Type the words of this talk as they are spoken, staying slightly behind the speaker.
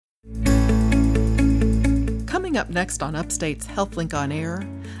Coming up next on Upstate's HealthLink on Air,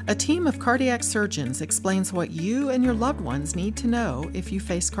 a team of cardiac surgeons explains what you and your loved ones need to know if you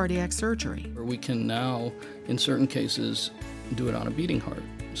face cardiac surgery. We can now, in certain cases, do it on a beating heart,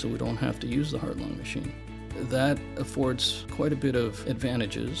 so we don't have to use the heart-lung machine. That affords quite a bit of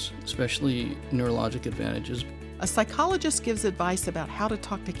advantages, especially neurologic advantages. A psychologist gives advice about how to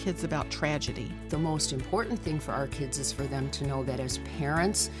talk to kids about tragedy. The most important thing for our kids is for them to know that as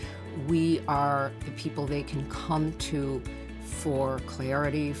parents, we are the people they can come to for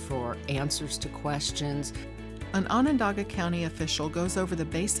clarity, for answers to questions. An Onondaga County official goes over the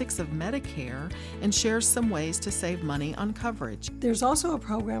basics of Medicare and shares some ways to save money on coverage. There's also a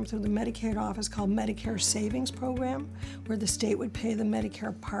program through the Medicaid office called Medicare Savings Program, where the state would pay the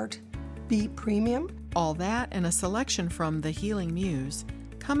Medicare Part B premium. All that and a selection from The Healing Muse,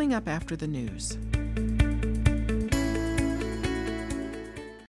 coming up after the news.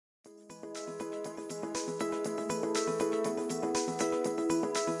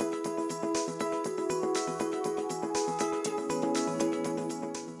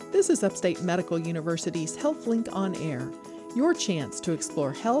 This is Upstate Medical University's HealthLink on Air, your chance to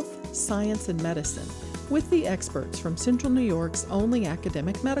explore health, science, and medicine with the experts from Central New York's only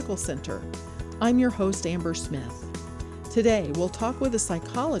academic medical center. I'm your host, Amber Smith. Today, we'll talk with a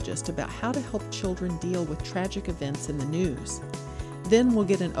psychologist about how to help children deal with tragic events in the news. Then we'll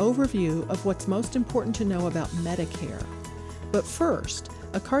get an overview of what's most important to know about Medicare. But first,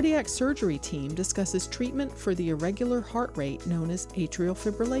 a cardiac surgery team discusses treatment for the irregular heart rate known as atrial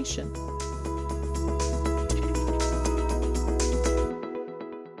fibrillation.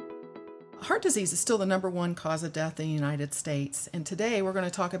 Heart disease is still the number one cause of death in the United States, and today we're going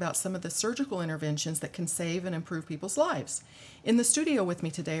to talk about some of the surgical interventions that can save and improve people's lives. In the studio with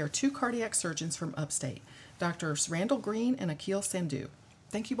me today are two cardiac surgeons from Upstate, Drs. Randall Green and Akhil Sandhu.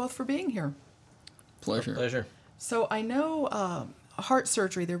 Thank you both for being here. Pleasure. So I know heart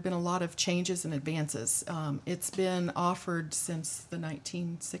surgery, there have been a lot of changes and advances. It's been offered since the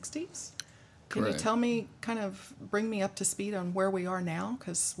 1960s. Can you tell me, bring me up to speed on where we are now?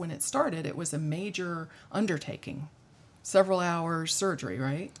 Because when it started, it was a major undertaking. Several hours surgery,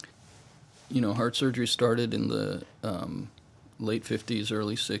 right? You know, heart surgery started in the late 50s,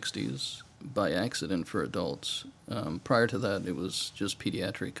 early 60s by accident for adults. Prior to that, it was just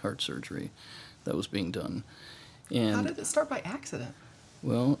pediatric heart surgery that was being done. And how did it start by accident?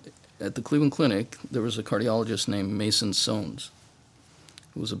 Well, at the Cleveland Clinic, there was a cardiologist named Mason Sones,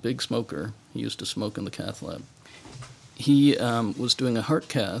 who was a big smoker. He used to smoke in the cath lab. He was doing a heart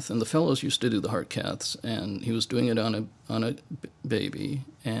cath, and the fellows used to do the heart caths, and he was doing it on a baby,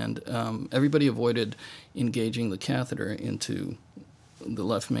 and everybody avoided engaging the catheter into the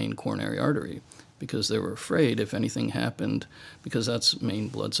left main coronary artery because they were afraid if anything happened, because that's main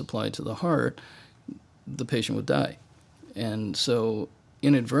blood supply to the heart, the patient would die. And so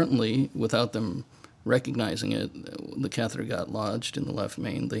inadvertently, without them recognizing it, the catheter got lodged in the left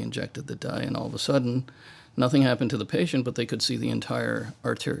main, they injected the dye, and all of a sudden, nothing happened to the patient, but they could see the entire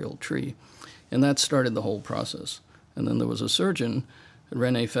arterial tree. And that started the whole process. And then there was a surgeon,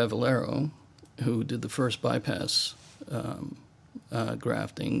 Rene Favillero, who did the first bypass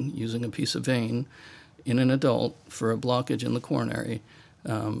grafting using a piece of vein in an adult for a blockage in the coronary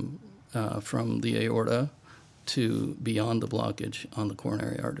from the aorta to beyond the blockage on the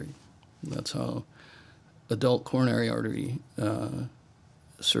coronary artery. That's how adult coronary artery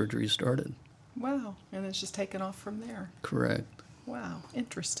surgery started. Wow, and it's just taken off from there. Correct. Wow,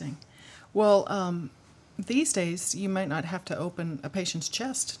 interesting. Well, these days you might not have to open a patient's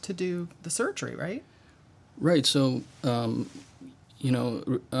chest to do the surgery, right? Right, so even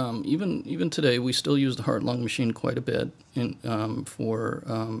today we still use the heart-lung machine quite a bit for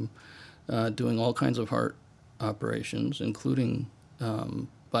doing all kinds of heart operations, including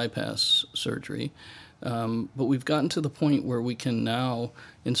bypass surgery. But we've gotten to the point where we can now,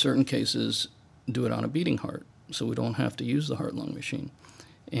 in certain cases, do it on a beating heart, so we don't have to use the heart-lung machine.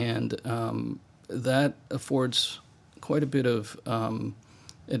 And that affords quite a bit of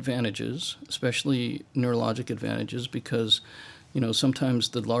advantages, especially neurologic advantages, because sometimes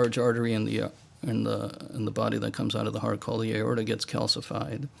the large artery in the body that comes out of the heart, called the aorta, gets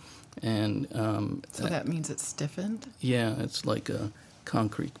calcified, and so that means it's stiffened. Yeah, it's like a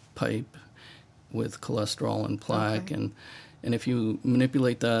concrete pipe with cholesterol and plaque, okay. and if you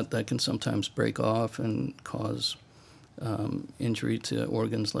manipulate that can sometimes break off and cause injury to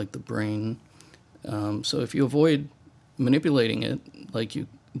organs like the brain. So if you avoid manipulating it like you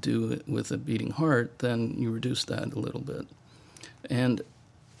do with a beating heart, then you reduce that a little bit. And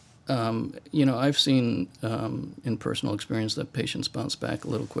I've seen in personal experience that patients bounce back a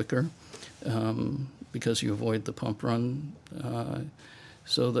little quicker because you avoid the pump run.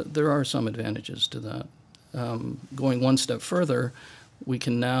 So that there are some advantages to that. Going one step further, we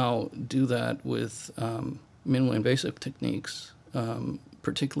can now do that with minimally invasive techniques,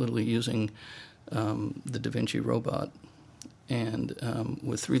 particularly using the Da Vinci robot. And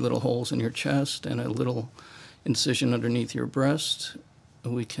with 3 little holes in your chest and a little incision underneath your breast,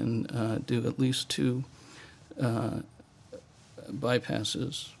 we can do at least 2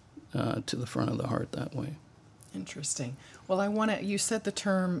 bypasses to the front of the heart that way. Interesting. Well, you said the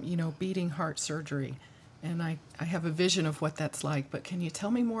term, beating heart surgery, and I have a vision of what that's like, but can you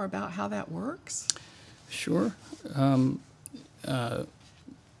tell me more about how that works? Sure.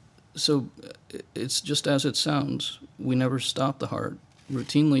 So it's just as it sounds. We never stop the heart.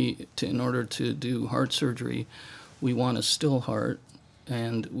 Routinely, in order to do heart surgery, we want a still heart,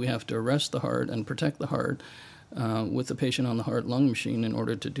 and we have to arrest the heart and protect the heart with the patient on the heart-lung machine in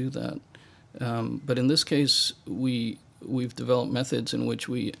order to do that. But in this case, we've developed methods in which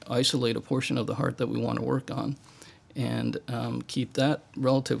we isolate a portion of the heart that we want to work on and keep that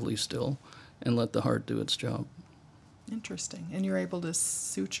relatively still and let the heart do its job. Interesting. And you're able to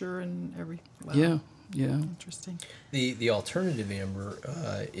suture and wow. Yeah. Interesting. The alternative, Amber,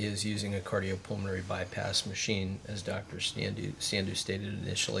 is using a cardiopulmonary bypass machine, as Dr. Sandhu stated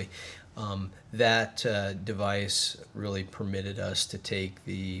initially. That device really permitted us to take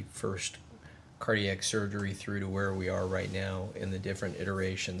the first cardiac surgery through to where we are right now, in the different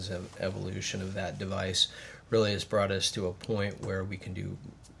iterations of evolution of that device. Really has brought us to a point where we can do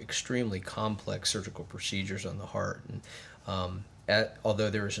extremely complex surgical procedures on the heart. And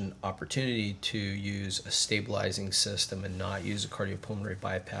although there is an opportunity to use a stabilizing system and not use a cardiopulmonary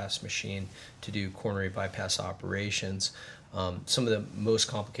bypass machine to do coronary bypass operations, some of the most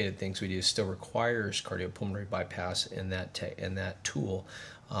complicated things we do still requires cardiopulmonary bypass in that tool.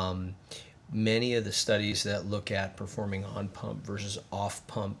 Many of the studies that look at performing on-pump versus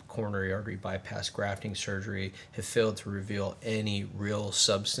off-pump coronary artery bypass grafting surgery have failed to reveal any real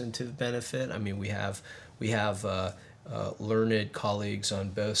substantive benefit. I mean, we have learned colleagues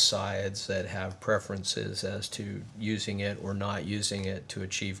on both sides that have preferences as to using it or not using it to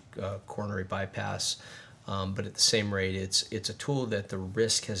achieve coronary bypass. But at the same rate, it's a tool that the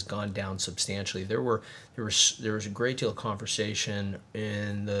risk has gone down substantially. There was a great deal of conversation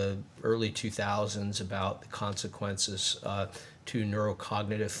in the early 2000s about the consequences to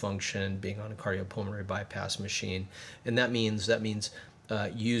neurocognitive function being on a cardiopulmonary bypass machine, and that means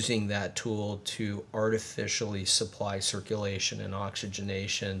using that tool to artificially supply circulation and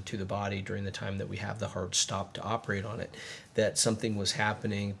oxygenation to the body during the time that we have the heart stop to operate on it. That something was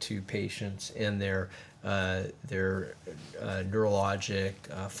happening to patients in their neurologic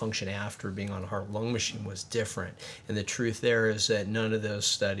function after being on a heart-lung machine was different. And the truth there is that none of those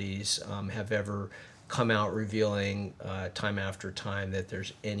studies have ever come out revealing time after time that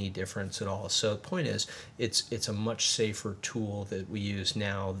there's any difference at all. So the point is, it's a much safer tool that we use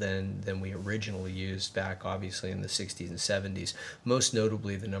now than we originally used back, obviously, in the 60s and 70s. Most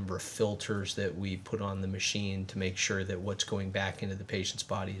notably, the number of filters that we put on the machine to make sure that what's going back into the patient's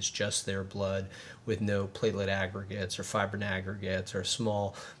body is just their blood, with no platelet aggregates or fibrin aggregates or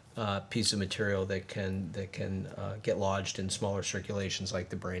small piece of material that can get lodged in smaller circulations like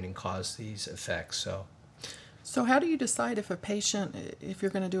the brain and cause these effects. So how do you decide if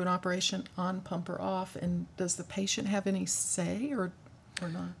you're going to do an operation on pump or off, and does the patient have any say or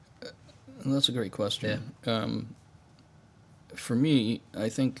not? That's a great question. Yeah. For me, I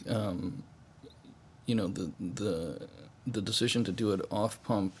think the decision to do it off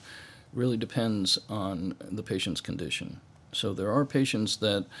pump really depends on the patient's condition. So there are patients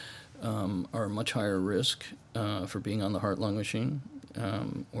that are much higher risk for being on the heart-lung machine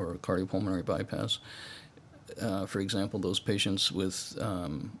or cardiopulmonary bypass. For example, those patients with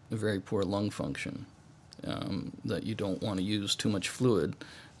very poor lung function, that you don't want to use too much fluid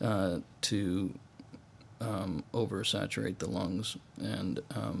to oversaturate the lungs, and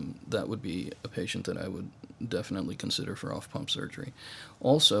that would be a patient that I would definitely consider for off-pump surgery.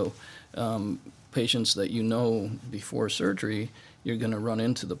 Also, patients that before surgery, you're going to run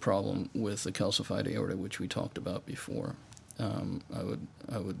into the problem with the calcified aorta, which we talked about before. I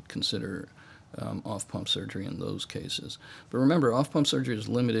would consider off-pump surgery in those cases. But remember, off-pump surgery is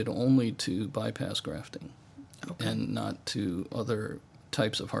limited only to bypass grafting, okay, and not to other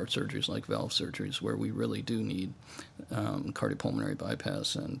types of heart surgeries like valve surgeries, where we really do need cardiopulmonary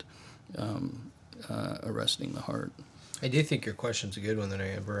bypass and arresting the heart. I do think your question's a good one,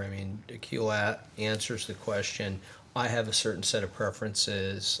 Amber. I mean, Akil answers the question. I have a certain set of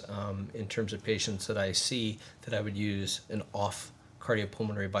preferences in terms of patients that I see that I would use an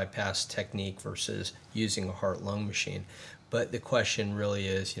cardiopulmonary bypass technique versus using a heart-lung machine. But the question really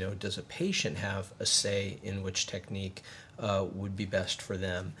is, does a patient have a say in which technique would be best for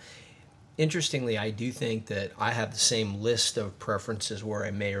them? Interestingly, I do think that I have the same list of preferences where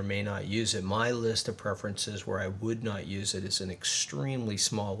I may or may not use it. My list of preferences where I would not use it is an extremely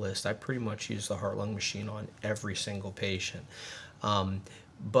small list. I pretty much use the heart-lung machine on every single patient.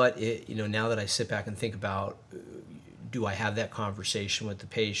 But now that I sit back and think about, do I have that conversation with the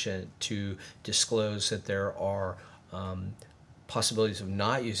patient to disclose that there are possibilities of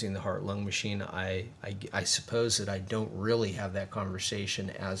not using the heart-lung machine, I suppose that I don't really have that conversation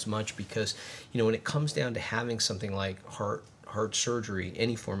as much, because when it comes down to having something like heart surgery,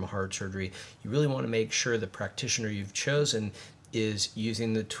 any form of heart surgery, you really want to make sure the practitioner you've chosen is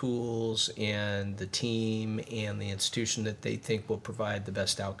using the tools and the team and the institution that they think will provide the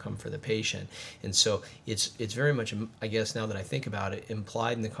best outcome for the patient. And so it's very much, I guess now that I think about it,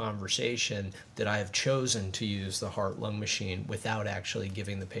 implied in the conversation that I have chosen to use the heart-lung machine without actually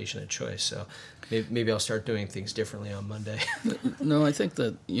giving the patient a choice. So maybe I'll start doing things differently on Monday. No, I think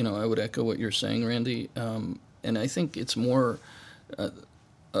that, I would echo what you're saying, Randy. And I think it's more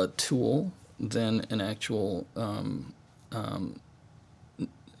a tool than an actual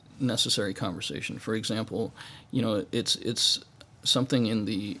necessary conversation. For example, it's something in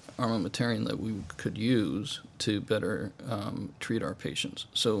the armamentarium that we could use to better treat our patients.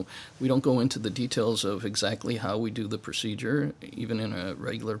 So we don't go into the details of exactly how we do the procedure, even in a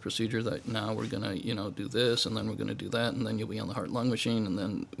regular procedure, that now we're going to, do this, and then we're going to do that, and then you'll be on the heart-lung machine, and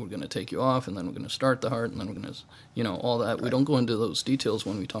then we're going to take you off, and then we're going to start the heart, and then we're going to, all that. Right. We don't go into those details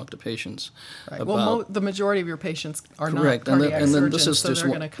when we talk to patients. Right. Well, the majority of your patients are correct. Not cardiac and then surgeons, this is so just they're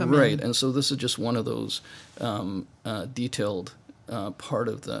going to come right. in. And so this is just one of those detailed part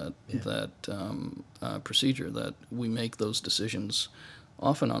of that procedure that we make those decisions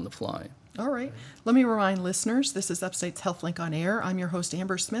often on the fly. All right. Let me remind listeners, this is Upstate's HealthLink on Air. I'm your host,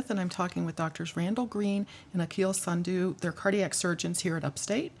 Amber Smith, and I'm talking with Drs. Randall Green and Akhil Sandhu. They're cardiac surgeons here at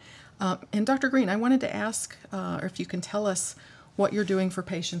Upstate. And Dr. Green, I wanted to ask if you can tell us what you're doing for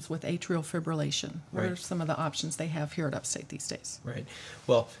patients with atrial fibrillation. What Right. are some of the options they have here at Upstate these days? Right.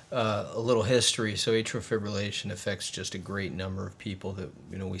 Well, a little history. So atrial fibrillation affects just a great number of people that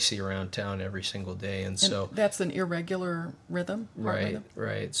we see around town every single day, and so that's an irregular rhythm. Heart right, rhythm?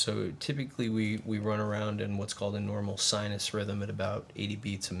 right. So typically we run around in what's called a normal sinus rhythm at about 80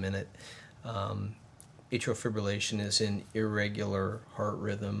 beats a minute. Atrial fibrillation is an irregular heart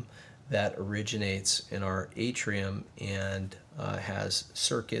rhythm that originates in our atrium and has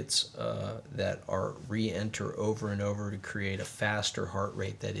circuits that are re-enter over and over to create a faster heart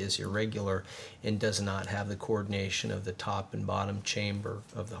rate that is irregular and does not have the coordination of the top and bottom chamber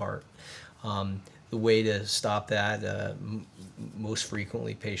of the heart. The way to stop that, most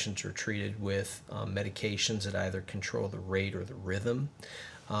frequently patients are treated with medications that either control the rate or the rhythm.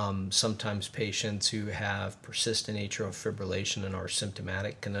 Sometimes patients who have persistent atrial fibrillation and are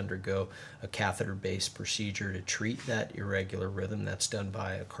symptomatic can undergo a catheter-based procedure to treat that irregular rhythm. That's done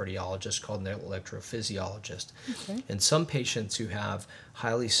by a cardiologist called an electrophysiologist. Okay. And some patients who have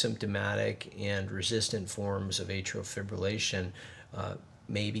highly symptomatic and resistant forms of atrial fibrillation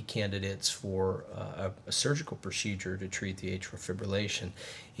may be candidates for a surgical procedure to treat the atrial fibrillation.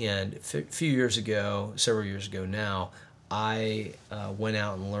 And several years ago now, I went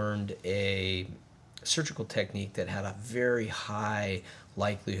out and learned a surgical technique that had a very high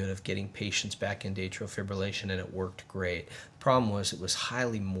likelihood of getting patients back into atrial fibrillation, and it worked great. The problem was it was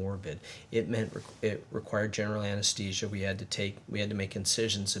highly morbid. It meant it required general anesthesia. We had to make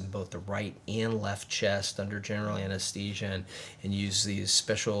incisions in both the right and left chest under general anesthesia, and use these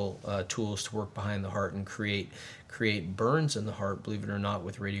special tools to work behind the heart and create burns in the heart, believe it or not,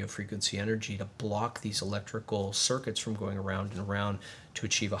 with radiofrequency energy to block these electrical circuits from going around and around to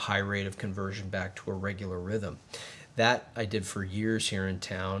achieve a high rate of conversion back to a regular rhythm. That I did for years here in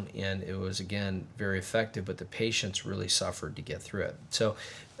town, and it was, again, very effective, but the patients really suffered to get through it. So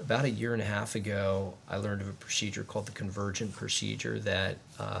about 1.5 years ago, I learned of a procedure called the convergent procedure that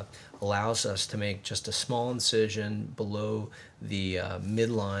allows us to make just a small incision below the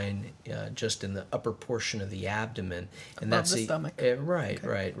midline, just in the upper portion of the abdomen. And Above the stomach.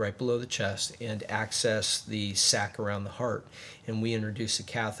 Right below the chest, and access the sac around the heart. And we introduce a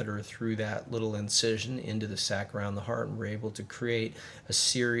catheter through that little incision into the sac around the heart, and we're able to create a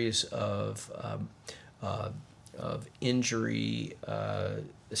series of injury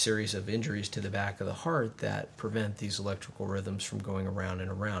a series of injuries to the back of the heart that prevent these electrical rhythms from going around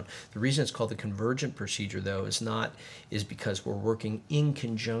and around. The reason it's called the convergent procedure, though, is because we're working in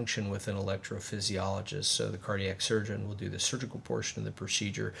conjunction with an electrophysiologist. So the cardiac surgeon will do the surgical portion of the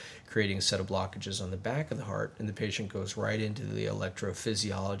procedure, creating a set of blockages on the back of the heart, and the patient goes right into the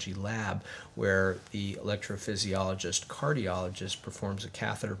electrophysiology lab, where the electrophysiologist cardiologist performs a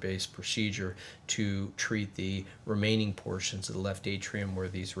catheter-based procedure to treat the remaining portions of the left atrium where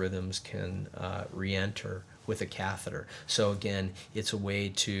these rhythms can re-enter with a catheter. So again, it's a way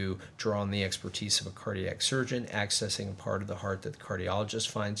to draw on the expertise of a cardiac surgeon, accessing a part of the heart that the cardiologist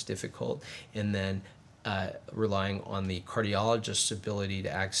finds difficult, and then relying on the cardiologist's ability to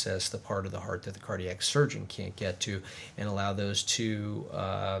access the part of the heart that the cardiac surgeon can't get to, and allow those two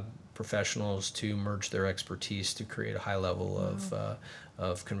professionals to merge their expertise to create a high level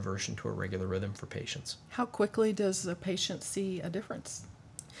of conversion to a regular rhythm for patients. How quickly does a patient see a difference?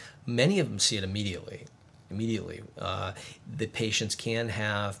 Many of them see it immediately. The patients can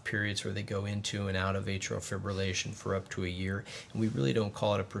have periods where they go into and out of atrial fibrillation for up to a year, and we really don't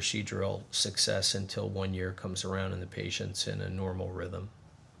call it a procedural success until 1 year comes around and the patient's in a normal rhythm.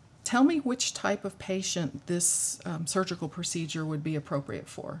 Tell me which type of patient this surgical procedure would be appropriate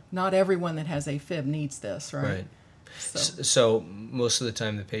for. Not everyone that has AFib needs this, right? Right. So most of the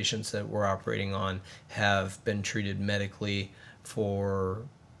time the patients that we're operating on have been treated medically for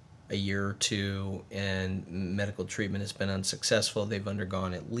a year or two, and medical treatment has been unsuccessful. They've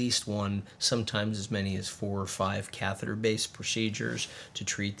undergone at least one, sometimes as many as 4 or 5 catheter-based procedures to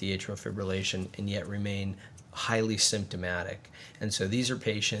treat the atrial fibrillation, and yet remain highly symptomatic. And so these are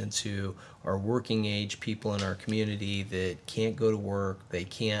patients who are working age people in our community that can't go to work, they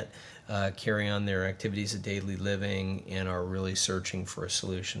can't carry on their activities of daily living, and are really searching for a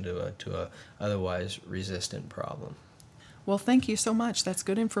solution to a otherwise resistant problem. Well, thank you so much. That's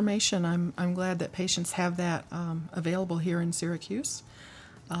good information. I'm glad that patients have that available here in Syracuse.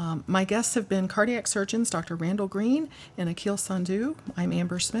 My guests have been cardiac surgeons Dr. Randall Green and Akhil Sandhu. I'm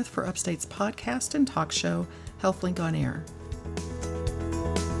Amber Smith for Upstate's podcast and talk show, HealthLink on Air.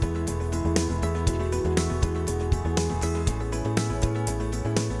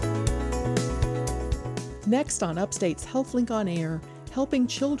 Next on Upstate's HealthLink on Air, helping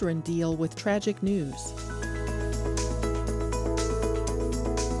children deal with tragic news.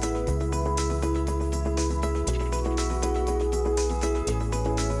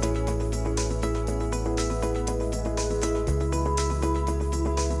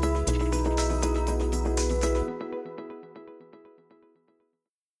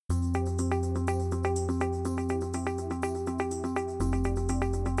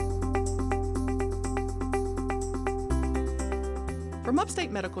 From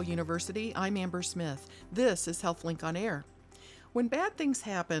Upstate Medical University, I'm Amber Smith. This is HealthLink on Air. When bad things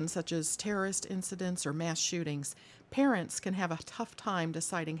happen, such as terrorist incidents or mass shootings, parents can have a tough time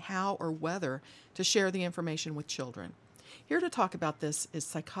deciding how or whether to share the information with children. Here to talk about this is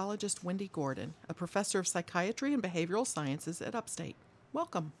psychologist Wendy Gordon, a professor of psychiatry and behavioral sciences at Upstate.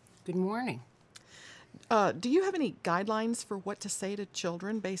 Welcome. Good morning. Do you have any guidelines for what to say to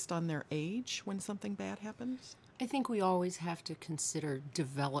children based on their age when something bad happens? I think we always have to consider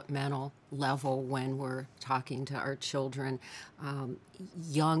developmental level when we're talking to our children.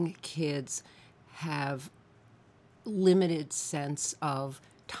 Young kids have limited sense of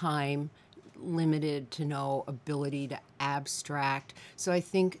time, limited to no ability to abstract. So I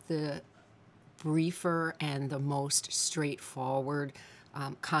think the briefer and the most straightforward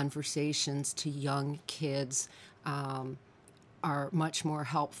conversations to young kids are much more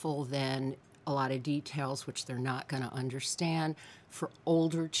helpful than a lot of details which they're not going to understand. For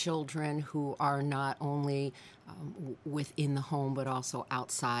older children who are not only within the home but also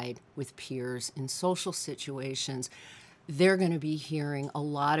outside with peers in social situations, they're going to be hearing a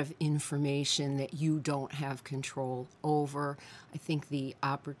lot of information that you don't have control over. I think the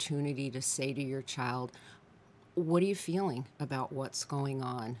opportunity to say to your child, what are you feeling about what's going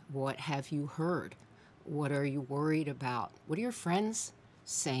on? What have you heard? What are you worried about? What are your friends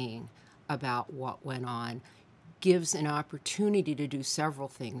saying about what went on? Gives an opportunity to do several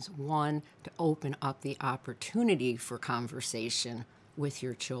things. One, to open up the opportunity for conversation with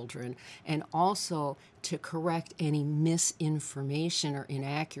your children, and also to correct any misinformation or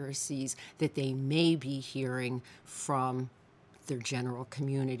inaccuracies that they may be hearing from their general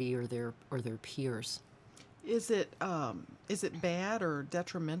community or their peers. Is it bad or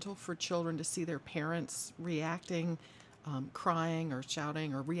detrimental for children to see their parents reacting, crying or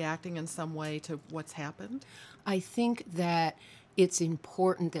shouting or reacting in some way to what's happened? I think that it's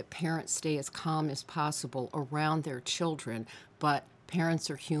important that parents stay as calm as possible around their children, but parents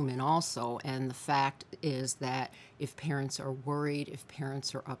are human also, and the fact is that if parents are worried, if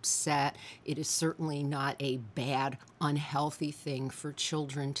parents are upset, it is certainly not a bad, unhealthy thing for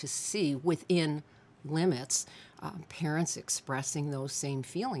children to see within limits. Parents expressing those same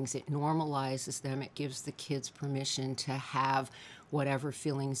feelings. It normalizes them. It gives the kids permission to have whatever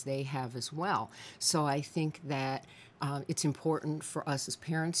feelings they have as well. So I think that it's important for us as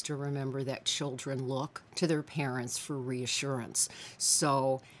parents to remember that children look to their parents for reassurance.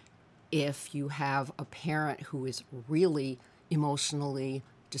 So if you have a parent who is really emotionally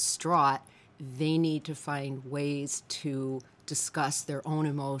distraught, they need to find ways to discuss their own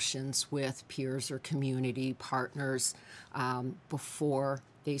emotions with peers or community partners before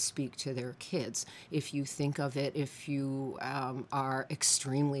they speak to their kids. If you think of it, if you are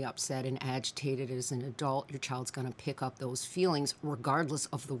extremely upset and agitated as an adult, your child's going to pick up those feelings regardless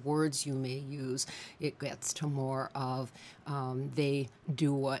of the words you may use. It gets to more of they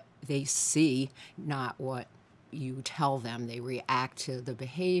do what they see, not what you tell them. They react to the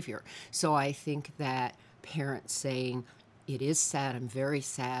behavior. So I think that parents saying, it is sad, I'm very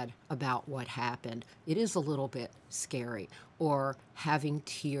sad about what happened, it is a little bit scary, or having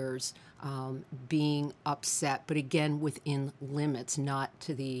tears, being upset, but again within limits, not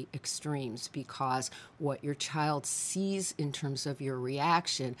to the extremes, because what your child sees in terms of your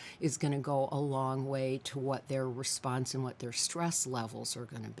reaction is going to go a long way to what their response and what their stress levels are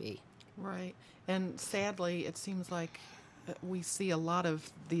going to be. Right. And sadly, it seems like we see a lot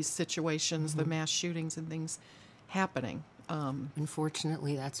of these situations, the mass shootings and things happening.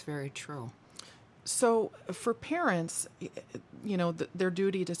 Unfortunately, that's very true. So for parents, their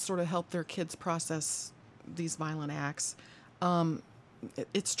duty to sort of help their kids process these violent acts,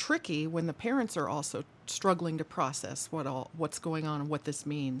 it's tricky when the parents are also struggling to process what's going on and what this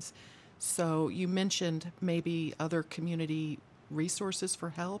means. So you mentioned maybe other community resources for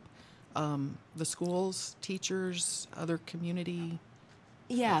help, the schools, teachers, other community.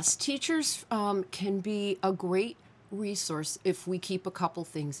 Yes, teachers can be a great resource if we keep a couple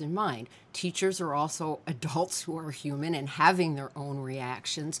things in mind. Teachers are also adults who are human and having their own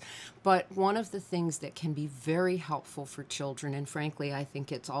reactions, but one of the things that can be very helpful for children, and frankly I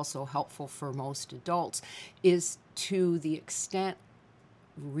think it's also helpful for most adults, is to the extent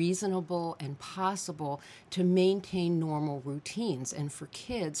reasonable and possible to maintain normal routines. And for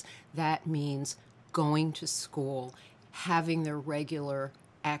kids, that means going to school, having their regular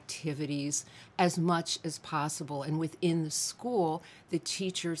activities as much as possible. And within the school, the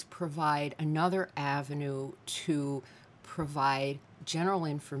teachers provide another avenue to provide general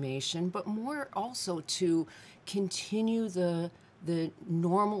information, but more also to continue the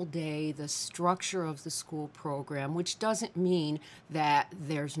normal day, the structure of the school program, which doesn't mean that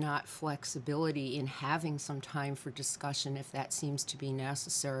there's not flexibility in having some time for discussion if that seems to be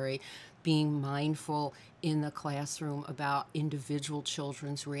necessary, being mindful in the classroom about individual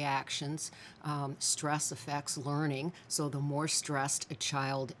children's reactions. Stress affects learning, so the more stressed a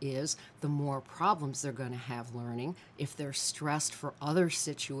child is, the more problems they're going to have learning. If they're stressed for other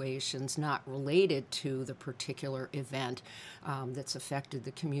situations not related to the particular event that's affected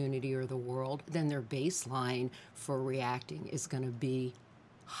the community or the world, then their baseline for reacting is going to be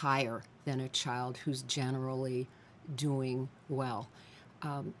higher than a child who's generally doing well.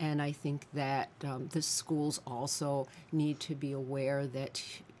 And I think that the schools also need to be aware that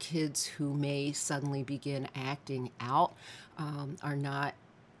kids who may suddenly begin acting out are not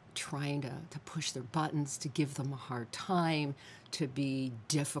trying to push their buttons, to give them a hard time, to be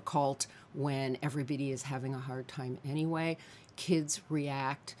difficult when everybody is having a hard time anyway. Kids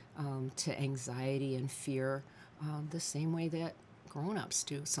react to anxiety and fear the same way that grown-ups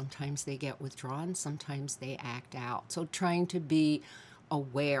do. Sometimes they get withdrawn, sometimes they act out. So trying to be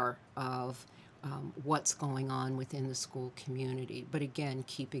aware of what's going on within the school community, but again,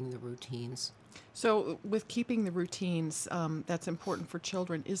 keeping the routines. So with keeping the routines, that's important for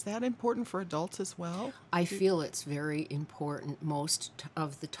children. Is that important for adults as well? I feel it's very important most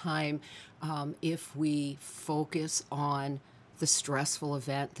of the time. If we focus on the stressful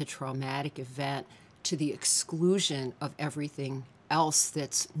event, the traumatic event, to the exclusion of everything else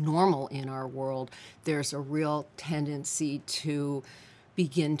that's normal in our world, there's a real tendency to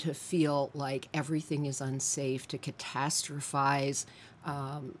begin to feel like everything is unsafe, to catastrophize,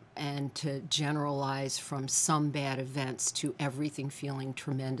 and to generalize from some bad events to everything feeling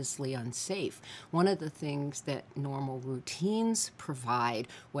tremendously unsafe. One of the things that normal routines provide,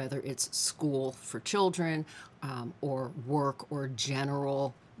 whether it's school for children or work or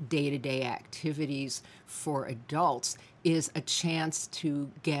general day-to-day activities for adults, is a chance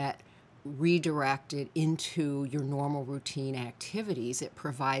to get redirected into your normal routine activities. It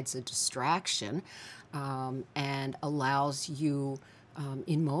provides a distraction and allows you,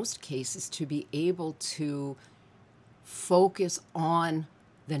 in most cases, to be able to focus on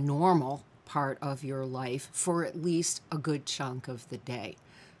the normal part of your life for at least a good chunk of the day.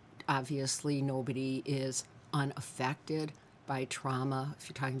 Obviously, nobody is unaffected by trauma, if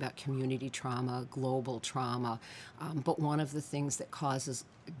you're talking about community trauma, global trauma. But one of the things that causes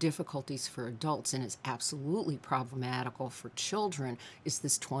difficulties for adults and is absolutely problematical for children is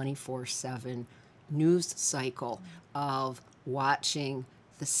this 24/7 news cycle of watching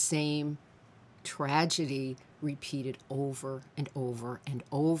the same tragedy repeated over and over and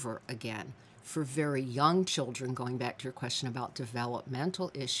over again. For very young children, going back to your question about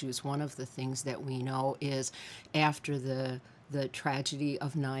developmental issues, one of the things that we know is after the tragedy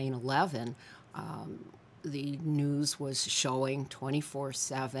of 9/11, the news was showing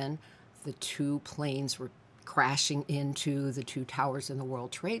 24/7 the two planes were crashing into the two towers in the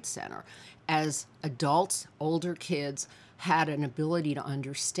World Trade Center. As adults, older kids had an ability to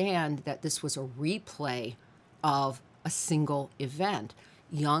understand that this was a replay of a single event.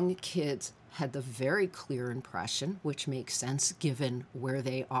 Young kids had the very clear impression, which makes sense given where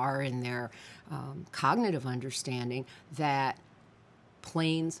they are in their cognitive understanding, that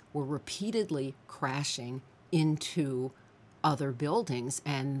planes were repeatedly crashing into other buildings,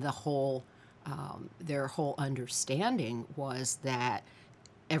 and their whole understanding was that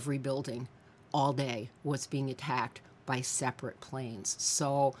every building all day was being attacked by separate planes.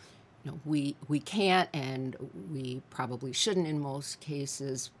 So we can't, and we probably shouldn't in most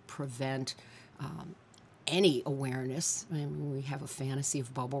cases, prevent any awareness. I mean, we have a fantasy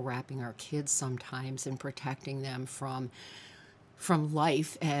of bubble wrapping our kids sometimes and protecting them from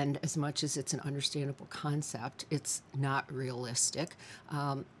life, and as much as it's an understandable concept, it's not realistic.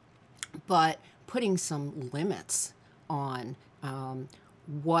 But putting some limits on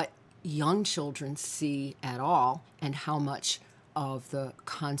what young children see at all and how much of the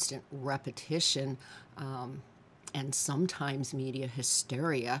constant repetition and sometimes media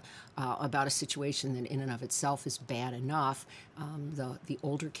hysteria about a situation that in and of itself is bad enough, the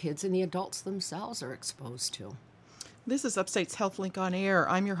older kids and the adults themselves are exposed to. This is Upstate's HealthLink on Air.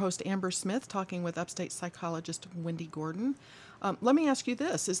 I'm your host, Amber Smith, talking with Upstate psychologist Wendy Gordon. Let me ask you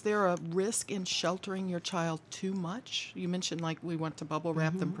this. Is there a risk in sheltering your child too much? You mentioned we want to bubble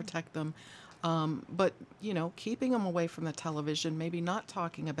wrap them, protect them. But, keeping them away from the television, maybe not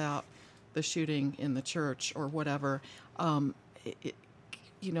talking about the shooting in the church or whatever.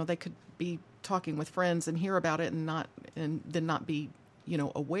 They could be talking with friends and hear about it and then not be,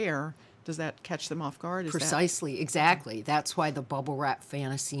 aware. Does that catch them off guard? Precisely, exactly. That's why the bubble wrap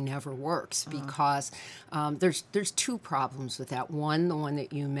fantasy never works, because there's two problems with that. One, the one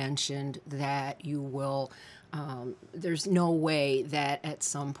that you mentioned, that you will, there's no way that at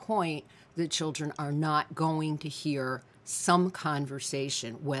some point the children are not going to hear some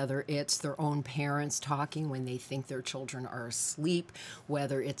conversation, whether it's their own parents talking when they think their children are asleep,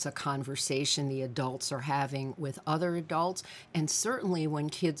 whether it's a conversation the adults are having with other adults, and certainly when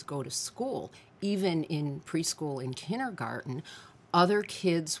kids go to school, even in preschool and kindergarten, other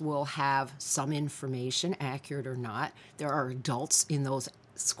kids will have some information, accurate or not. There are adults in those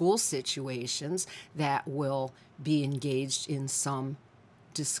school situations that will be engaged in some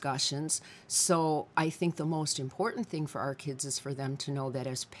discussions. So I think the most important thing for our kids is for them to know that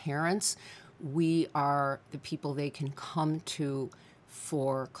as parents, we are the people they can come to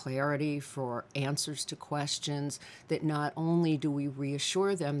for clarity, for answers to questions, that not only do we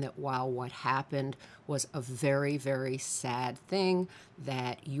reassure them that while what happened was a very, very sad thing,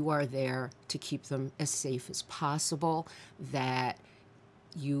 that you are there to keep them as safe as possible, that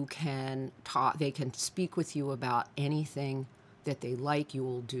you can talk, they can speak with you about anything that they like. You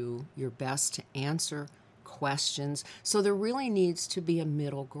will do your best to answer questions. So there really needs to be a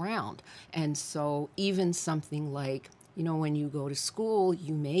middle ground. And so even something like, when you go to school,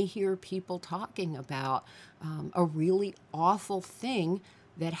 you may hear people talking about a really awful thing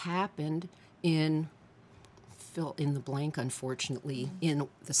that happened in fill in the blank, unfortunately, in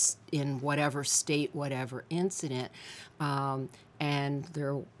whatever state, whatever incident. And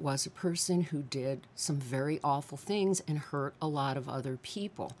there was a person who did some very awful things and hurt a lot of other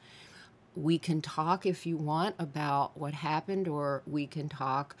people. We can talk, if you want, about what happened, or we can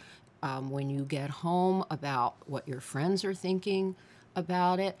talk when you get home about what your friends are thinking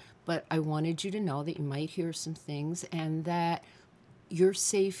about it. But I wanted you to know that you might hear some things and that you're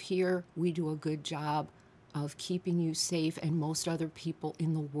safe here. We do a good job of keeping you safe, and most other people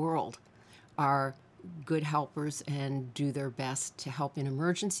in the world are good helpers and do their best to help in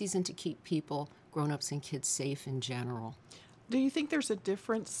emergencies and to keep people, grown-ups and kids, safe in general. Do you think there's a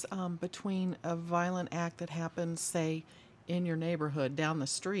difference between a violent act that happens, say, in your neighborhood down the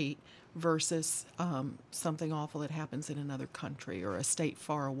street versus something awful that happens in another country or a state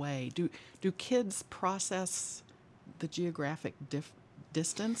far away? Do kids process the geographic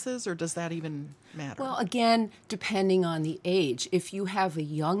distances, or does that even matter? Well, again, depending on the age. If you have a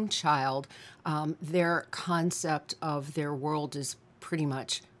young child, their concept of their world is pretty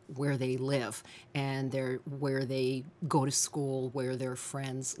much where they live and where they go to school, where their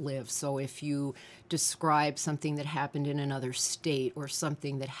friends live. So if you describe something that happened in another state or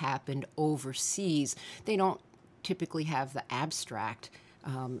something that happened overseas, they don't typically have the abstract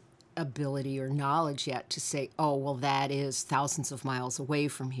ability or knowledge yet to say, oh, well, that is thousands of miles away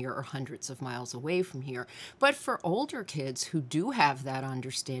from here or hundreds of miles away from here. But for older kids who do have that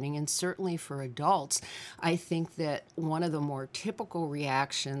understanding, and certainly for adults, I think that one of the more typical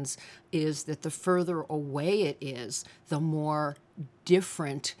reactions is that the further away it is, the more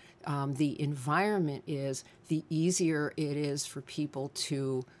different the environment is, the easier it is for people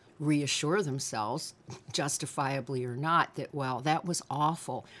to reassure themselves, justifiably or not, that, well, that was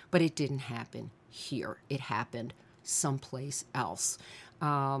awful, but it didn't happen here. It happened someplace else.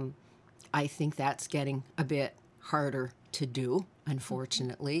 I think that's getting a bit harder to do,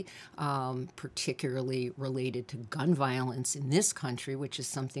 unfortunately, particularly related to gun violence in this country, which is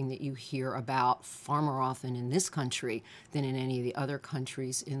something that you hear about far more often in this country than in any of the other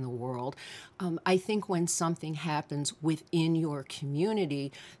countries in the world. I think when something happens within your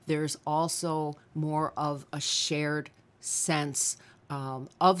community, there's also more of a shared sense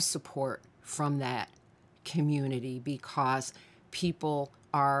of support from that community because people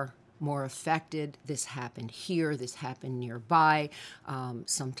are more affected. This happened here, this happened nearby.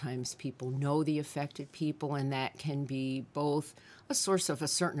 Sometimes people know the affected people, and that can be both a source of a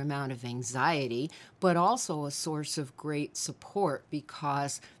certain amount of anxiety, but also a source of great support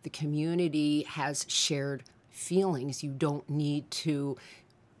because the community has shared feelings. You don't need to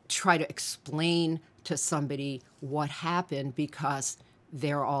try to explain to somebody what happened because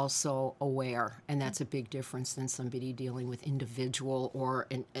they're also aware, and that's a big difference than somebody dealing with individual or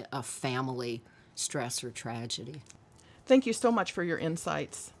a family stress or tragedy. Thank you so much for your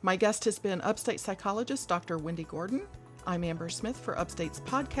insights. My guest has been Upstate psychologist Dr. Wendy Gordon. I'm Amber Smith for Upstate's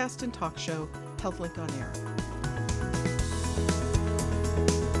podcast and talk show, HealthLink on Air.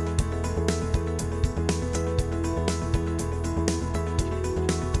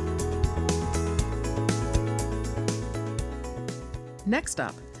 Next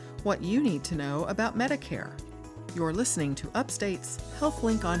up, what you need to know about Medicare. You're listening to Upstate's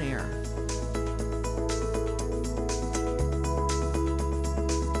HealthLink on Air.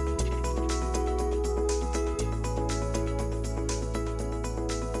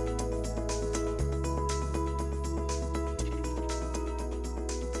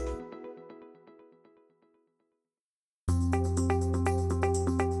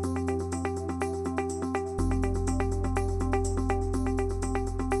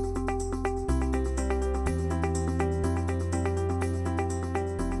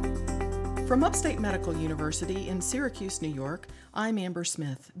 From Upstate Medical University in Syracuse, New York, I'm Amber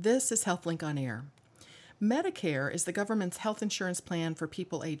Smith. This is HealthLink on Air. Medicare is the government's health insurance plan for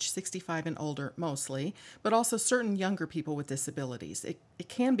people aged 65 and older, mostly, but also certain younger people with disabilities. It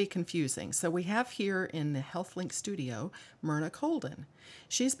can be confusing, so we have here in the HealthLink studio, Myrna Colden.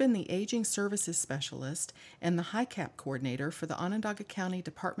 She's been the Aging Services Specialist and the HICAP Coordinator for the Onondaga County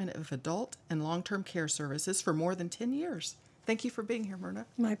Department of Adult and Long-Term Care Services for more than 10 years. Thank you for being here, Myrna.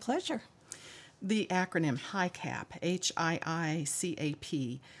 My pleasure. The acronym HICAP,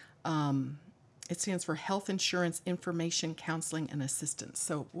 HIICAP, it stands for Health Insurance Information Counseling and Assistance.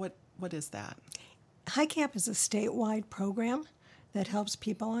 So what is that? HICAP is a statewide program that helps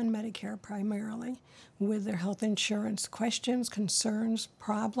people on Medicare primarily with their health insurance questions, concerns,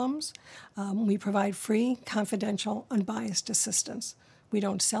 problems. We provide free, confidential, unbiased assistance. We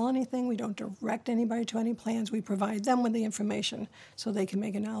don't sell anything. We don't direct anybody to any plans. We provide them with the information so they can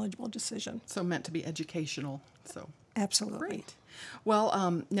make a knowledgeable decision. So meant to be educational. So absolutely. Great.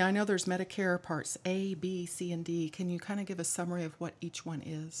 Well, now I know there's Medicare Parts A, B, C, and D. Can you kind of give a summary of what each one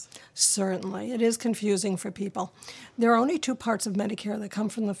is? Certainly. It is confusing for people. There are only two parts of Medicare that come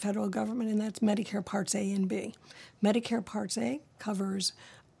from the federal government, and that's Medicare Parts A and B. Medicare Parts A covers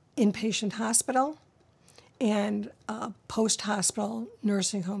inpatient hospital and post-hospital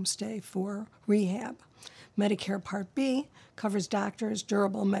nursing home stay for rehab. Medicare Part B covers doctors,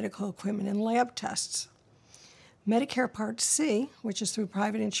 durable medical equipment, and lab tests. Medicare Part C, which is through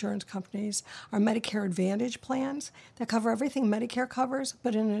private insurance companies, are Medicare Advantage plans that cover everything Medicare covers,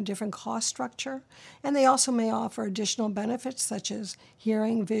 but in a different cost structure. And they also may offer additional benefits such as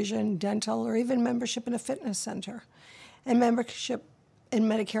hearing, vision, dental, or even membership in a fitness center. And membership in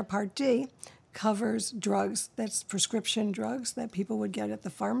Medicare Part D covers drugs, that's prescription drugs that people would get at the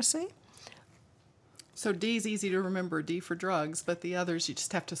pharmacy. So D is easy to remember, D for drugs, but the others you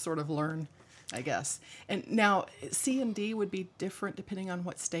just have to sort of learn, I guess. And now C and D would be different depending on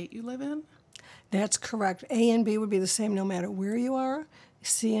what state you live in? That's correct. A and B would be the same no matter where you are.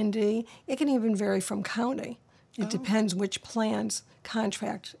 C and D, it can even vary from county. It depends which plans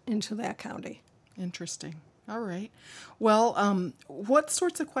contract into that county. Interesting. All right. Well, what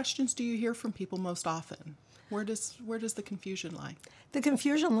sorts of questions do you hear from people most often? Where does the confusion lie? The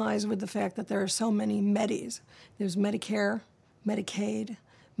confusion lies with the fact that there are so many Medis. There's Medicare, Medicaid,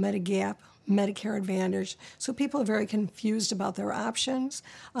 Medigap, Medicare Advantage. So people are very confused about their options.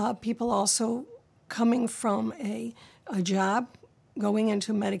 People also coming from a job, going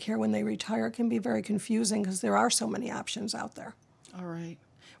into Medicare when they retire can be very confusing because there are so many options out there. All right.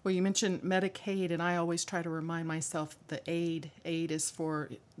 Well, you mentioned Medicaid, and I always try to remind myself the aid. Aid is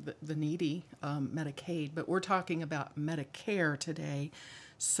for the needy, Medicaid, but we're talking about Medicare today.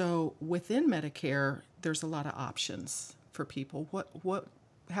 So within Medicare, there's a lot of options for people.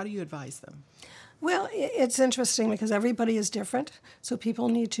 How do you advise them? Well, it's interesting because everybody is different, so people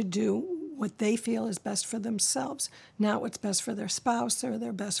need to do what they feel is best for themselves, not what's best for their spouse or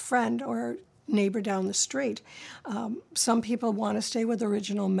their best friend or neighbor down the street. Some people want to stay with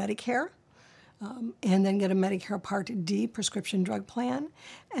original Medicare and then get a Medicare Part D prescription drug plan.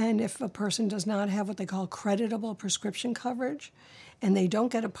 And if a person does not have what they call creditable prescription coverage and they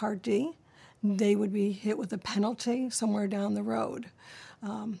don't get a Part D, they would be hit with a penalty somewhere down the road.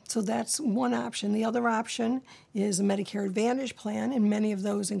 So that's one option. The other option is a Medicare Advantage plan, and many of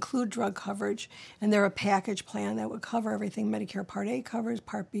those include drug coverage, and they're a package plan that would cover everything Medicare Part A covers,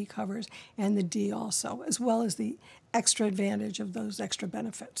 Part B covers, and the D also, as well as the extra advantage of those extra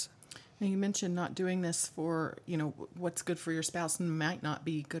benefits. Now, you mentioned not doing this for, what's good for your spouse and might not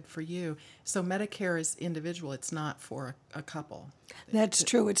be good for you. So Medicare is individual. It's not for a couple. That's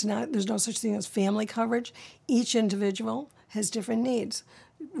true. It's not. There's no such thing as family coverage. Each individual has different needs,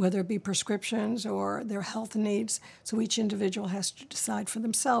 whether it be prescriptions or their health needs. So each individual has to decide for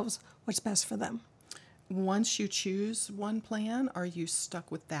themselves what's best for them. Once you choose one plan, are you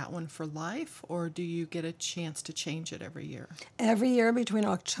stuck with that one for life, or do you get a chance to change it every year? Every year between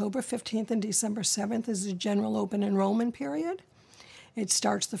October 15th and December 7th is the general open enrollment period. It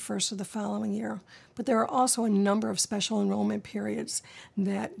starts the first of the following year. But there are also a number of special enrollment periods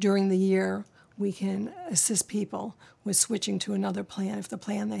that during the year we can assist people with switching to another plan if the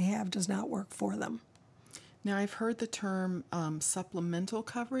plan they have does not work for them. Now, I've heard the term supplemental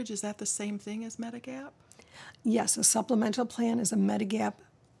coverage. Is that the same thing as Medigap? Yes, a supplemental plan is a Medigap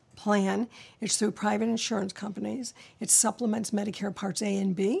plan. It's through private insurance companies. It supplements Medicare Parts A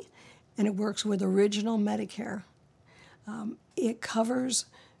and B, and it works with original Medicare. It covers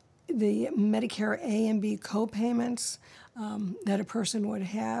the Medicare A and B co-payments that a person would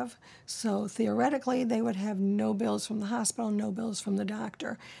have. So theoretically, they would have no bills from the hospital, no bills from the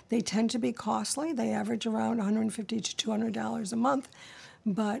doctor. They tend to be costly. They average around $150 to $200 a month,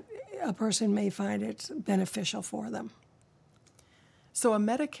 but a person may find it beneficial for them. So a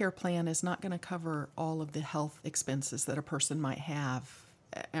Medicare plan is not going to cover all of the health expenses that a person might have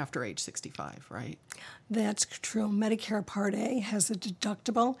after age 65, right? That's true. Medicare Part A has a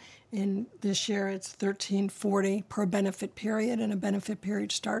deductible. In this year, it's $1,340 per benefit period, and a benefit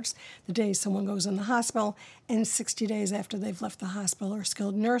period starts the day someone goes in the hospital and 60 days after they've left the hospital or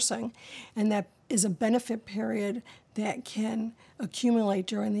skilled nursing. And that is a benefit period that can accumulate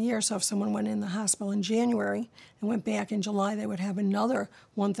during the year. So if someone went in the hospital in January and went back in July, they would have another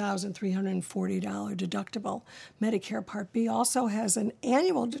 $1,340 deductible. Medicare Part B also has an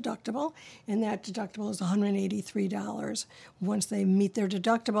annual deductible, and that deductible is $183. Once they meet their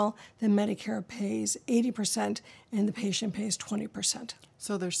deductible, then Medicare pays 80% and the patient pays 20%.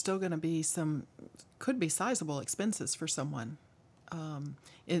 So there's still going to be could be sizable expenses for someone.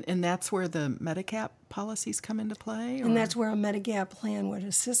 And that's where the Medigap policies come into play? And that's where a Medigap plan would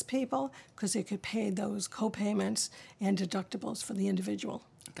assist people because it could pay those co-payments and deductibles for the individual.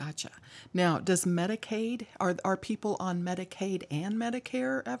 Gotcha. Now, does Medicaid, are people on Medicaid and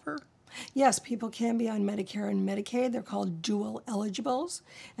Medicare ever? Yes, people can be on Medicare and Medicaid. They're called dual eligibles.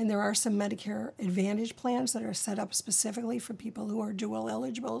 And there are some Medicare Advantage plans that are set up specifically for people who are dual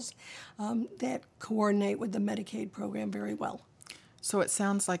eligibles that coordinate with the Medicaid program very well. So it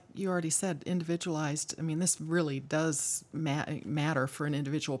sounds like you already said individualized. I mean, this really does matter for an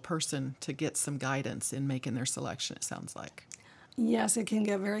individual person to get some guidance in making their selection, it sounds like. Yes, it can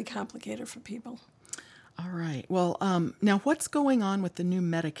get very complicated for people. All right. Well, now what's going on with the new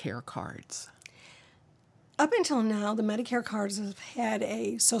Medicare cards? Up until now, the Medicare cards have had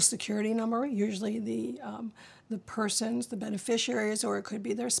a Social Security number, usually the persons, the beneficiaries, or it could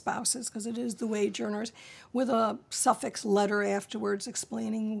be their spouses, because it is the wage earners, with a suffix letter afterwards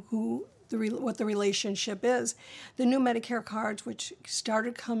explaining what the relationship is. The new Medicare cards, which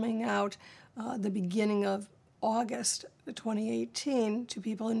started coming out the beginning of August 2018 to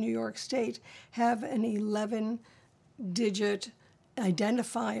people in New York State, have an 11-digit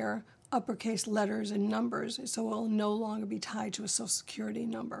identifier, uppercase letters and numbers, so it will no longer be tied to a Social Security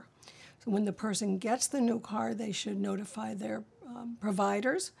number. So when the person gets the new card, they should notify their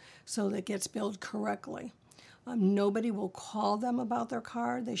providers so that it gets billed correctly. Nobody will call them about their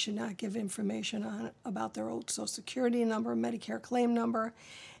card. They should not give information about their old Social Security number, Medicare claim number,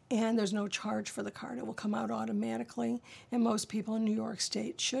 and there's no charge for the card. It will come out automatically, and most people in New York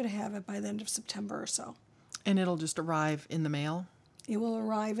State should have it by the end of September or so. And it'll just arrive in the mail? It will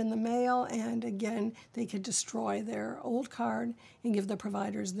arrive in the mail, and again, they could destroy their old card and give the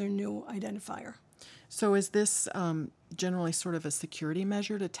providers their new identifier. So is this generally sort of a security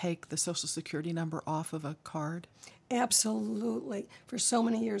measure to take the Social Security number off of a card? Absolutely. For so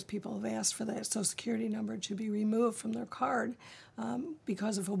many years, people have asked for that Social Security number to be removed from their card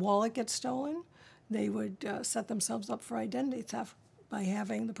because if a wallet gets stolen, they would set themselves up for identity theft by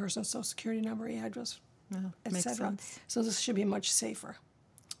having the person's Social Security number, address, etc. So this should be much safer.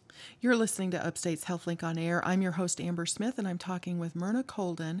 You're listening to Upstate's HealthLink on Air. I'm your host, Amber Smith, and I'm talking with Myrna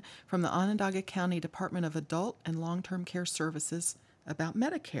Colden from the Onondaga County Department of Adult and Long-Term Care Services about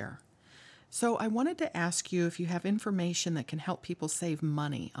Medicare. So I wanted to ask you if you have information that can help people save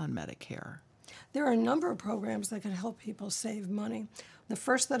money on Medicare. There are a number of programs that can help people save money. The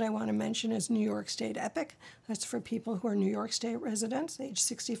first that I want to mention is New York State EPIC. That's for people who are New York State residents, age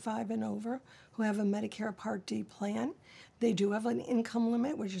 65 and over, who have a Medicare Part D plan. They do have an income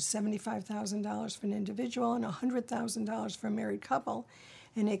limit, which is $75,000 for an individual and $100,000 for a married couple,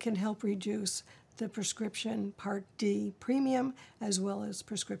 and it can help reduce the prescription Part D premium as well as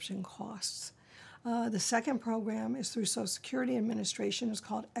prescription costs. The second program is through Social Security Administration. It's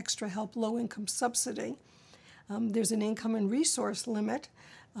called Extra Help Low Income Subsidy. There's an income and resource limit,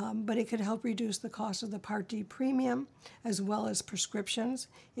 but it could help reduce the cost of the Part D premium as well as prescriptions.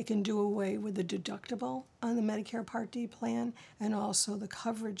 It can do away with the deductible on the Medicare Part D plan and also the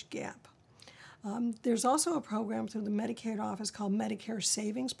coverage gap. There's also a program through the Medicaid office called Medicare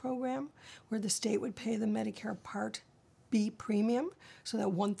Savings Program, where the state would pay the Medicare Part B premium so that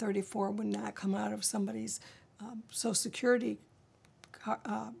 $134 would not come out of somebody's Social Security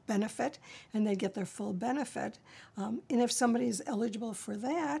benefit, and they get their full benefit. And if somebody's eligible for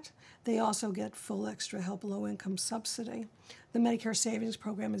that, they also get full Extra Help Low Income Subsidy. The Medicare Savings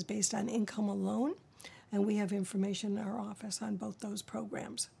Program is based on income alone, and we have information in our office on both those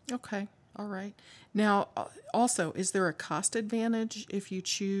programs. Okay. All right. Now, also, is there a cost advantage if you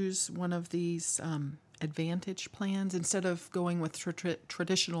choose one of these Advantage plans? Instead of going with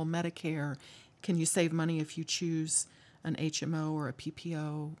traditional Medicare, can you save money if you choose an HMO or a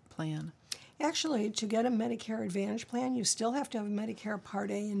PPO plan? Actually, to get a Medicare Advantage plan, you still have to have Medicare Part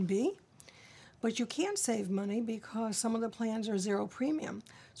A and B, but you can save money because some of the plans are zero premium,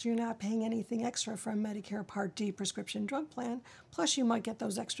 so you're not paying anything extra for a Medicare Part D prescription drug plan, plus you might get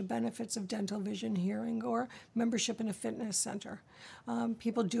those extra benefits of dental, vision, hearing, or membership in a fitness center.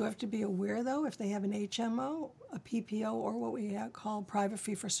 People do have to be aware, though, if they have an HMO, a PPO, or what we call private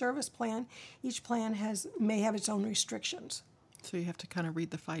fee-for-service plan, each plan may have its own restrictions. So you have to kind of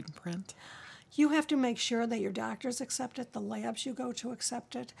read the fine print? You have to make sure that your doctors accept it, the labs you go to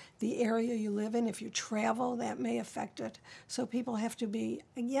accept it, the area you live in. If you travel, that may affect it. So people have to be,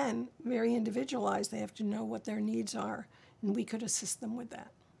 again, very individualized. They have to know what their needs are, and we could assist them with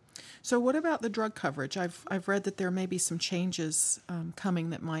that. So what about the drug coverage? I've read that there may be some changes coming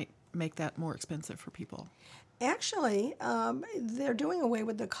that might make that more expensive for people. Actually, they're doing away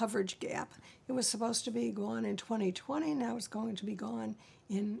with the coverage gap. It was supposed to be gone in 2020. Now it's going to be gone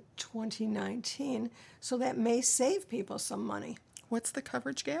in 2019. So that may save people some money. What's the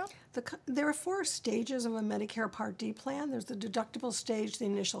coverage gap? There are 4 stages of a Medicare Part D plan. There's the deductible stage, the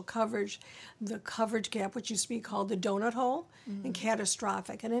initial coverage, the coverage gap, which used to be called the donut hole, and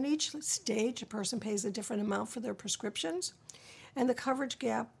catastrophic. And in each stage, a person pays a different amount for their prescriptions. And the coverage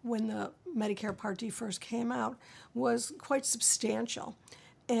gap, when the Medicare Part D first came out, was quite substantial.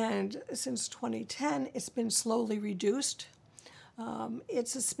 And since 2010, it's been slowly reduced.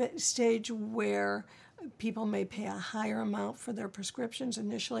 It's a stage where people may pay a higher amount for their prescriptions.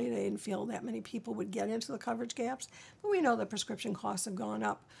 Initially, they didn't feel that many people would get into the coverage gaps, but we know that prescription costs have gone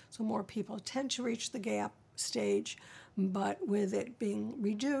up, so more people tend to reach the gap stage, but with it being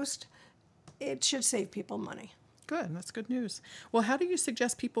reduced, it should save people money. Good, that's good news. Well, how do you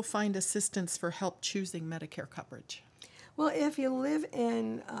suggest people find assistance for help choosing Medicare coverage? Well, if you live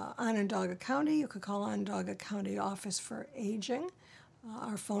in Onondaga County, you could call Onondaga County Office for Aging.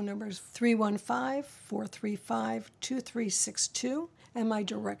 Our phone number is 315-435-2362, and my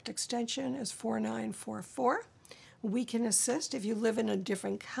direct extension is 4944. We can assist. If you live in a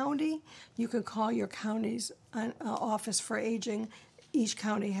different county, you could call your county's Office for Aging. Each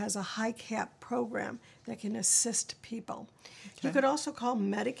county has a high cap program that can assist people. Okay. You could also call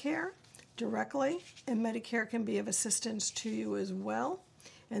Medicare directly, and Medicare can be of assistance to you as well.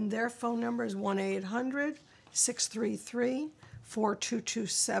 And their phone number is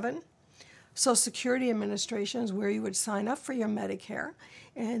 1-800-633-4227. Social Security Administration is where you would sign up for your Medicare,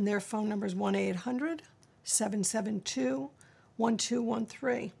 and their phone number is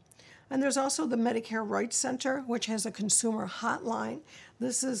 1-800-772-1213. And there's also the Medicare Rights Center, which has a consumer hotline.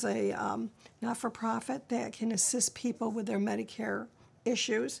 This is a not-for-profit that can assist people with their Medicare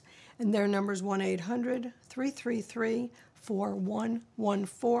issues, and their number is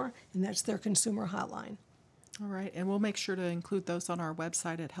 1-800-333-4114, and that's their consumer hotline. All right, and we'll make sure to include those on our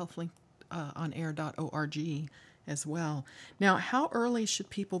website at healthlinkonair.org as well. Now, how early should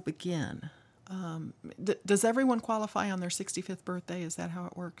people begin? Does everyone qualify on their 65th birthday? Is that how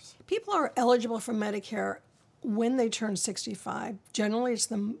it works? People are eligible for Medicare when they turn 65. Generally, it's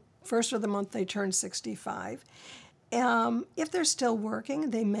the first of the month they turn 65. If they're still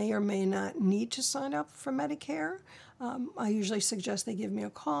working, they may or may not need to sign up for Medicare. I usually suggest they give me a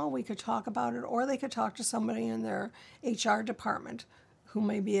call. We could talk about it, or they could talk to somebody in their HR department who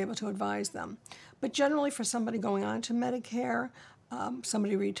may be able to advise them. But generally, for somebody going on to Medicare,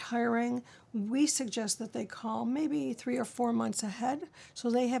 somebody retiring, we suggest that they call maybe 3 or 4 months ahead so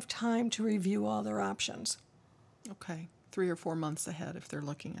they have time to review all their options. Okay, 3 or 4 months ahead if they're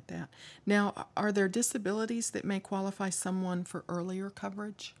looking at that. Now, are there disabilities that may qualify someone for earlier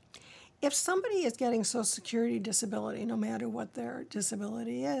coverage? If somebody is getting Social Security disability, no matter what their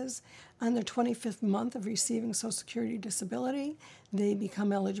disability is, on their 25th month of receiving Social Security disability, they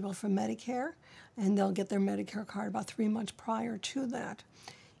become eligible for Medicare, and they'll get their Medicare card about 3 months prior to that.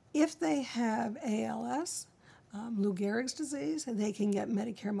 If they have ALS, Lou Gehrig's disease, they can get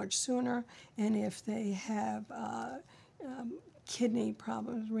Medicare much sooner, and if they have kidney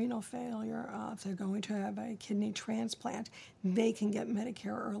problems, renal failure, if they're going to have a kidney transplant, they can get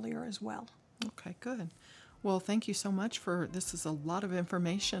Medicare earlier as well. Okay, good. Well, thank you so much for this. Is a lot of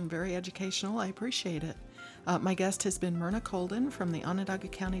information, very educational. I appreciate it. My guest has been Myrna Colden from the Onondaga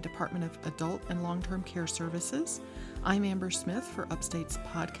County Department of Adult and Long-Term Care Services. I'm Amber Smith for Upstate's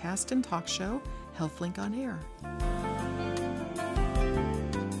podcast and talk show, HealthLink on Air.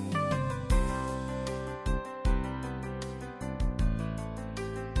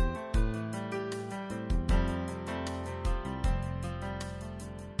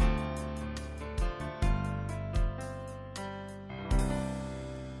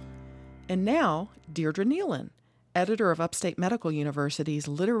 And now, Deirdre Nealon, editor of Upstate Medical University's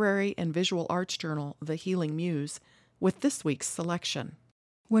literary and visual arts journal, The Healing Muse, with this week's selection.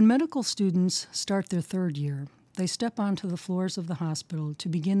 When medical students start their third year, they step onto the floors of the hospital to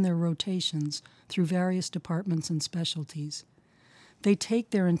begin their rotations through various departments and specialties. They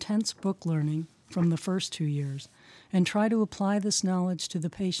take their intense book learning from the first 2 years and try to apply this knowledge to the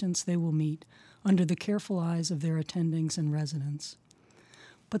patients they will meet under the careful eyes of their attendings and residents.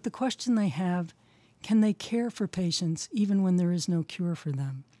 But the question they have, can they care for patients even when there is no cure for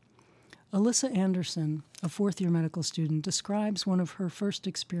them? Alyssa Anderson, a fourth-year medical student, describes one of her first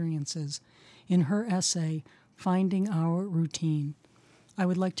experiences in her essay, Finding Our Routine. I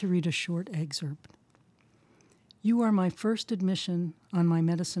would like to read a short excerpt. You are my first admission on my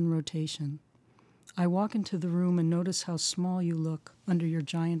medicine rotation. I walk into the room and notice how small you look under your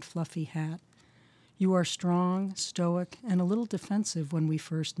giant fluffy hat. You are strong, stoic, and a little defensive when we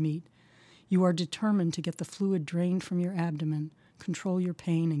first meet. You are determined to get the fluid drained from your abdomen, control your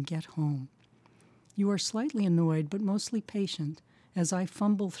pain, and get home. You are slightly annoyed, but mostly patient, as I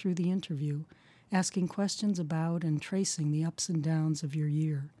fumble through the interview, asking questions about and tracing the ups and downs of your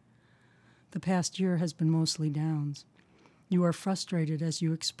year. The past year has been mostly downs. You are frustrated as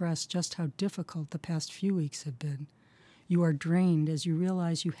you express just how difficult the past few weeks have been. You are drained as you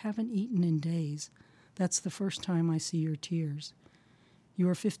realize you haven't eaten in days. That's the first time I see your tears. You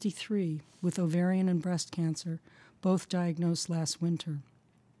are 53, with ovarian and breast cancer, both diagnosed last winter.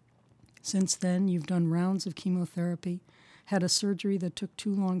 Since then, you've done rounds of chemotherapy, had a surgery that took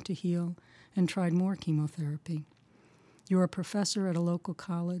too long to heal, and tried more chemotherapy. You're a professor at a local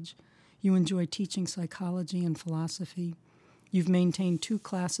college. You enjoy teaching psychology and philosophy. You've maintained 2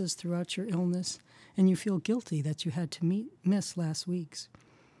 classes throughout your illness, and you feel guilty that you had to miss last week's.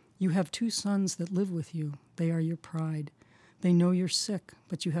 You have 2 sons that live with you. They are your pride. They know you're sick,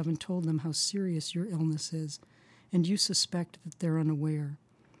 but you haven't told them how serious your illness is, and you suspect that they're unaware.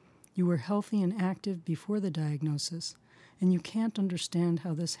 You were healthy and active before the diagnosis, and you can't understand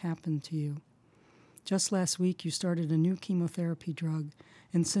how this happened to you. Just last week, you started a new chemotherapy drug,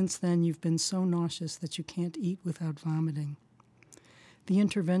 and since then, you've been so nauseous that you can't eat without vomiting. The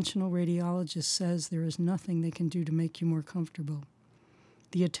interventional radiologist says there is nothing they can do to make you more comfortable.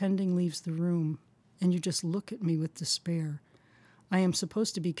 The attending leaves the room, and you just look at me with despair. I am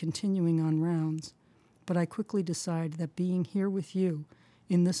supposed to be continuing on rounds, but I quickly decide that being here with you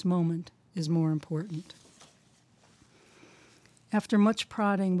in this moment is more important. After much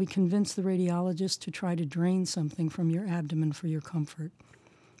prodding, we convince the radiologist to try to drain something from your abdomen for your comfort.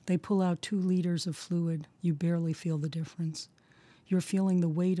 They pull out 2 liters of fluid. You barely feel the difference. You're feeling the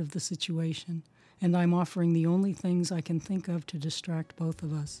weight of the situation, and I'm offering the only things I can think of to distract both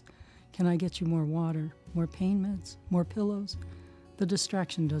of us. Can I get you more water, more pain meds, more pillows? The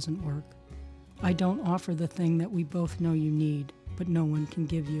distraction doesn't work. I don't offer the thing that we both know you need, but no one can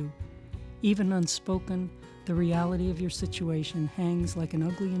give you. Even unspoken, the reality of your situation hangs like an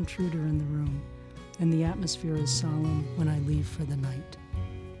ugly intruder in the room, and the atmosphere is solemn when I leave for the night.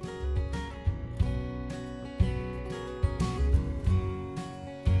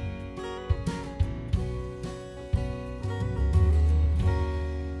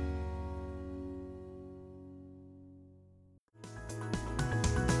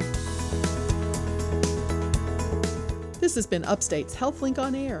 This has been Upstate's HealthLink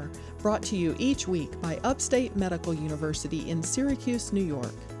on Air, brought to you each week by Upstate Medical University in Syracuse, New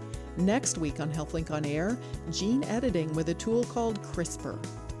York. Next week on HealthLink on Air, gene editing with a tool called CRISPR.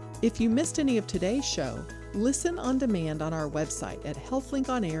 If you missed any of today's show, listen on demand on our website at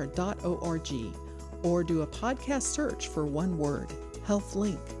healthlinkonair.org or do a podcast search for one word,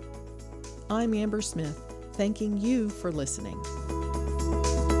 HealthLink. I'm Amber Smith, thanking you for listening.